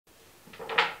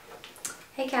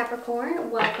Hey Capricorn,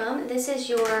 welcome. This is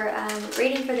your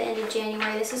reading for the end of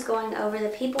January. This is going over the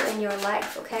people in your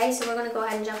life, okay? So we're going to go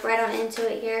ahead and jump right on into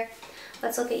it here.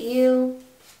 Let's look at you.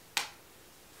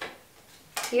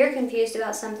 You're confused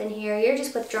about something here. You're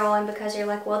just withdrawing because you're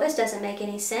like, well, this doesn't make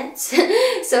any sense.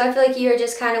 So I feel like you're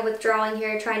just kind of withdrawing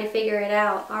here, trying to figure it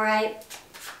out, all right?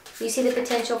 You see the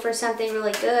potential for something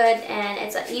really good, and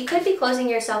it's you could be closing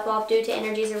yourself off due to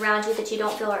energies around you that you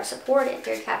don't feel are supportive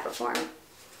here, Capricorn.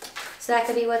 So that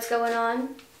could be what's going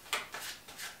on.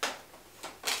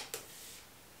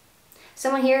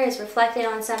 Someone here is reflecting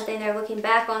on something. They're looking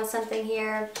back on something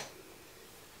here.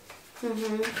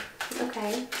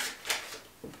 Okay.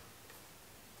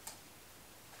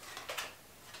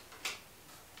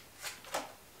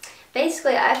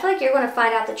 Basically, I feel like you're going to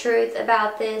find out the truth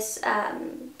about this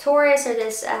Taurus or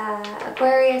this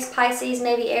Aquarius, Pisces,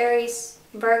 maybe Aries,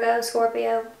 Virgo,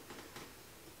 Scorpio.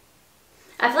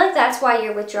 I feel like that's why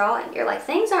you're withdrawing. You're like,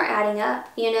 things aren't adding up.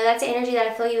 You know, that's the energy that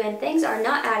I feel you in. Things are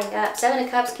not adding up. Seven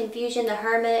of Cups, confusion, the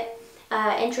Hermit,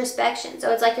 introspection.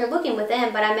 So it's like you're looking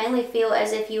within, but I mainly feel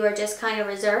as if you are just kind of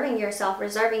reserving yourself,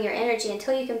 reserving your energy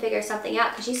until you can figure something out,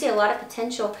 because you see a lot of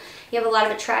potential. You have a lot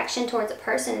of attraction towards a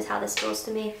person is how this feels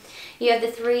to me. You have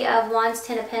the Three of Wands,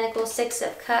 Ten of Pentacles, Six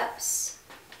of Cups.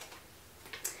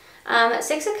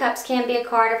 Six of Cups can be a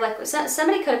card of like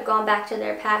somebody could have gone back to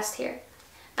their past here.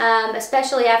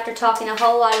 Especially after talking a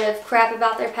whole lot of crap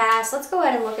about their past. Let's go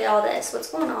ahead and look at all this.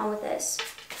 What's going on with this?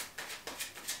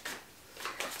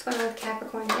 What's going on with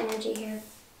Capricorn's energy here?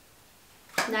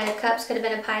 Knight of Cups could have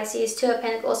been a Pisces. Two of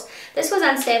Pentacles. This was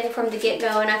unstable from the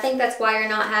get-go, and I think that's why you're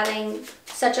not having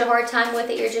such a hard time with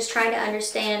it. You're just trying to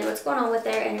understand what's going on with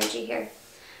their energy here.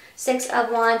 Six of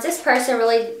Wands. This person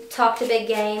really talked a big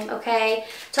game, okay?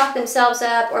 Talked themselves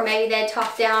up, or maybe they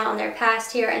talked down on their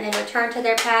past here and then returned to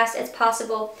their past. It's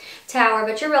possible. Tower.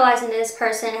 But you're realizing that this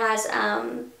person has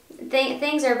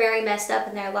things are very messed up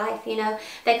in their life, you know.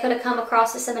 They could have come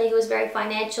across as somebody who was very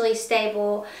financially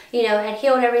stable, you know, had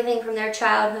healed everything from their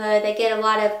childhood. They get a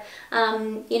lot of,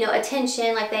 you know,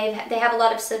 attention, like they have a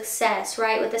lot of success,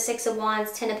 right, with the Six of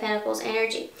Wands, Ten of Pentacles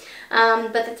energy.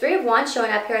 But the Three of Wands showing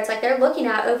up here, it's like they're looking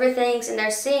out over things and they're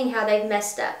seeing how they've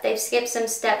messed up. They've skipped some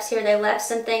steps here. They left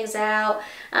some things out.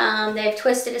 They've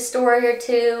twisted a story or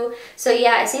two. So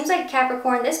yeah, it seems like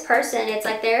Capricorn, this person, it's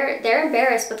like they're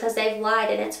embarrassed because they've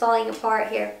lied and it's falling apart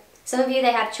here. Some of you,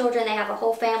 they have children, they have a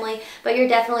whole family, but you're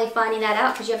definitely finding that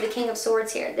out because you have the King of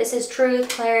Swords here. This is truth,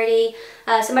 clarity.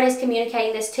 Somebody's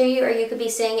communicating this to you, or you could be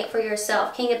seeing it for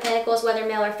yourself. King of Pentacles, whether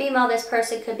male or female, this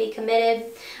person could be committed.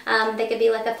 They could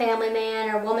be like a family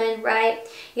man or woman, right?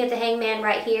 You get the Hangman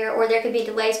right here, or there could be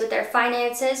delays with their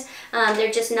finances.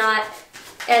 They're just not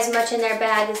as much in their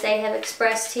bag as they have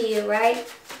expressed to you, right?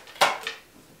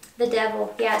 The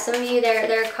Devil. Yeah, some of you,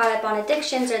 they're caught up on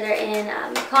addictions, or they're in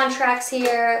contracts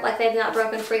here, like they've not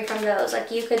broken free from those. Like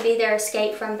you could be their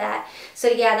escape from that. So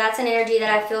yeah, that's an energy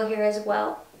that I feel here as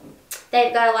well.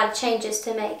 They've got a lot of changes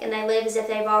to make, and they live as if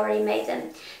they've already made them.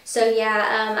 So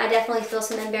yeah, I definitely feel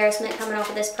some embarrassment coming off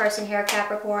of this person here,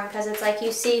 Capricorn, because it's like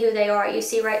you see who they are. You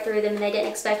see right through them, and they didn't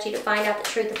expect you to find out the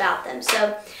truth about them.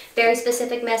 So very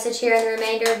specific message here in the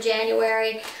remainder of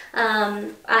January.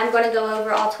 I'm going to go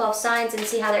over all 12 signs and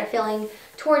see how they're feeling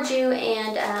towards you,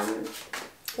 and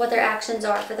what their actions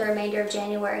are for the remainder of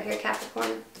January here,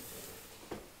 Capricorn.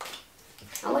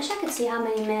 I wish I could see how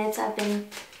many minutes I've been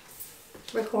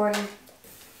recording.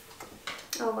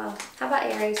 Oh well. How about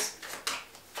Aries?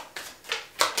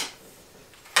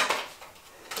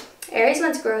 Aries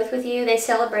wants growth with you. They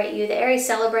celebrate you. The Aries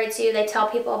celebrates you. They tell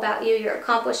people about you, your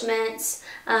accomplishments,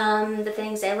 the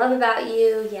things they love about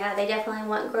you. Yeah, they definitely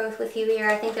want growth with you here.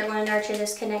 I think they're going to nurture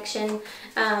this connection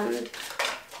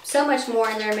so much more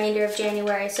in the remainder of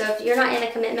January. So if you're not in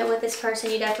a commitment with this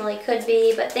person, you definitely could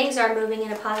be, but things are moving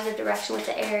in a positive direction with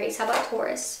the Aries. How about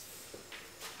Taurus?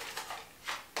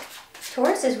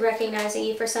 Taurus is recognizing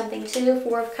you for something too,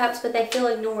 Four of Cups, but they feel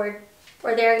ignored,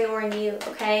 or they're ignoring you,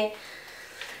 okay?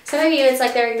 Some of you, it's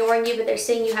like they're ignoring you, but they're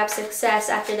seeing you have success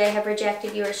after they have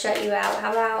rejected you or shut you out.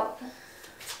 How about,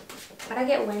 why'd I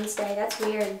get Wednesday? That's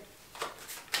weird.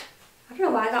 I don't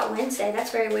know why I got Wednesday.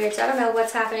 That's very weird. So I don't know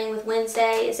what's happening with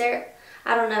Wednesday. Is there,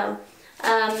 I don't know.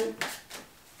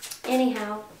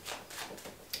 Anyhow,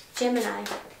 Gemini.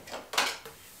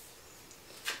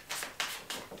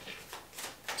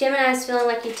 Gemini is feeling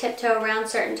like you tiptoe around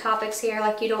certain topics here,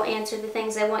 like you don't answer the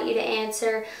things they want you to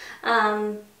answer.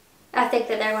 I think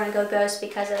that they're going to go ghost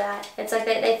because of that. It's like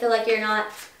they feel like you're not,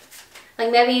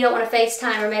 like maybe you don't want to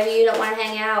FaceTime, or maybe you don't want to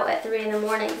hang out at 3 in the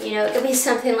morning. You know, it could be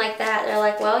something like that. They're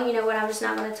like, well, you know what, I'm just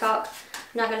not going to talk.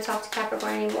 I'm not going to talk to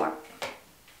Capricorn anymore.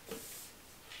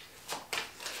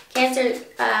 Cancer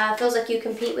feels like you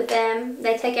compete with them.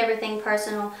 They take everything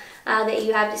personal that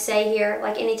you have to say here.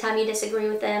 Like anytime you disagree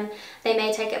with them, they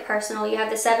may take it personal. You have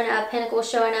the Seven of Pentacles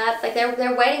showing up. Like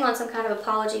they're waiting on some kind of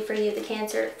apology for you, the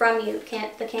Cancer, from you,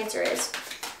 the Cancer is.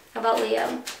 How about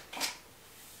Leo?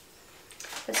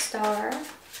 The Star.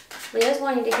 Leo's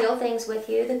wanting to heal things with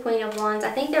you, the Queen of Wands.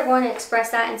 I think they're going to express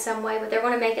that in some way, but they're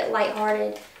going to make it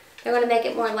lighthearted. They're going to make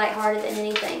it more lighthearted than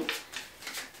anything.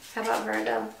 How about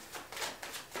Virgo?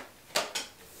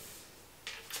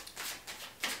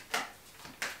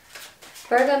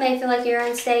 Virgo may feel like you're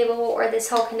unstable, or this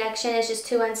whole connection is just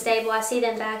too unstable. I see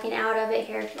them backing out of it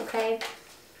here, okay?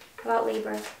 How about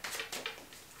Libra?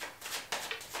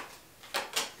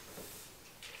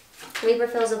 Libra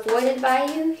feels avoided by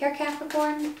you here,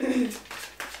 Capricorn. They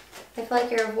feel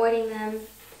like you're avoiding them.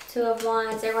 Two of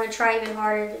Wands. They're going to try even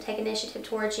harder to take initiative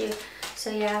towards you. So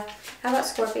yeah. How about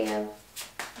Scorpio?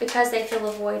 Because they feel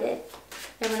avoided,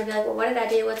 they're going to be like, well, what did I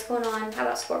do? What's going on? How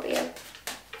about Scorpio?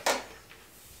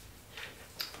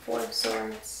 Four of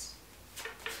Swords.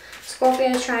 Scorpio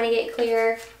is trying to get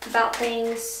clear about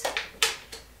things.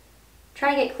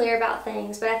 Trying to get clear about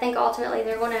things, but I think ultimately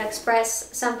they're going to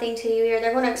express something to you here.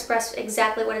 They're going to express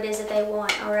exactly what it is that they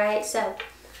want, all right? So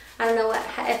I don't know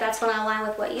if that's going to align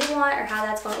with what you want or how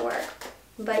that's going to work.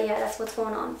 But yeah, that's what's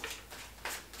going on.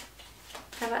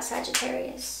 How about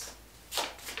Sagittarius?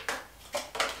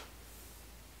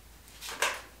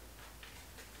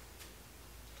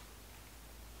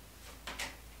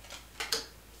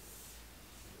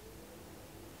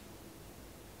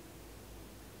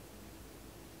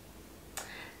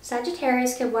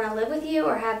 Sagittarius could want to live with you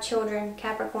or have children,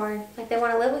 Capricorn. Like they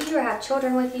want to live with you or have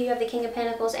children with you. You have the King of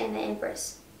Pentacles and the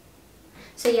Empress.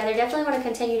 So yeah, they're definitely going to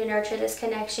continue to nurture this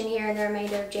connection here in the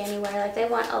remainder of January. Like they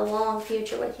want a long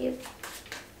future with you.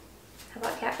 How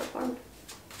about Capricorn?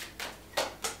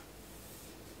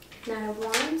 Nine of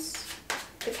Wands.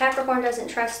 The Capricorn doesn't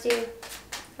trust you,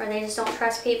 or they just don't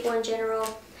trust people in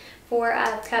general. Four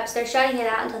of Cups. They're shutting it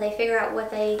out until they figure out what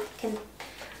they can.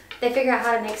 They figure out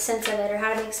how to make sense of it, or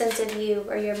how to make sense of you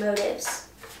or your motives.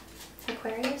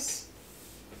 Aquarius.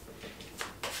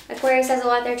 Aquarius has a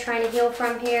lot they're trying to heal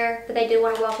from here, but they do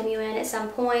want to welcome you in at some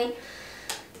point.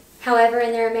 However,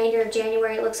 in the remainder of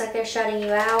January, it looks like they're shutting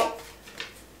you out.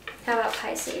 How about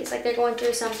Pisces? Like they're going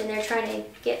through something, they're trying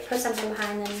to put something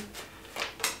behind them.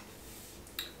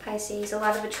 Pisces, a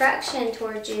lot of attraction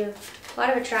towards you. A lot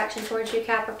of attraction towards you,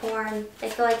 Capricorn. They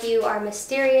feel like you are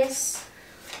mysterious.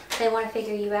 They want to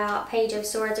figure you out. Page of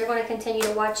Swords. They're going to continue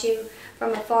to watch you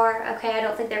from afar. Okay, I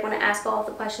don't think they're going to ask all of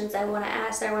the questions they want to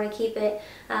ask. They're going to keep it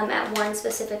at one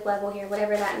specific level here,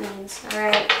 whatever that means. All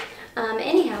right.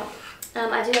 Anyhow,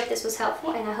 I do hope this was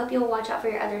helpful, and I hope you'll watch out for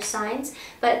your other signs.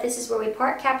 But this is where we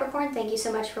part, Capricorn. Thank you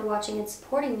so much for watching and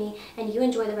supporting me, and you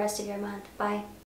enjoy the rest of your month. Bye.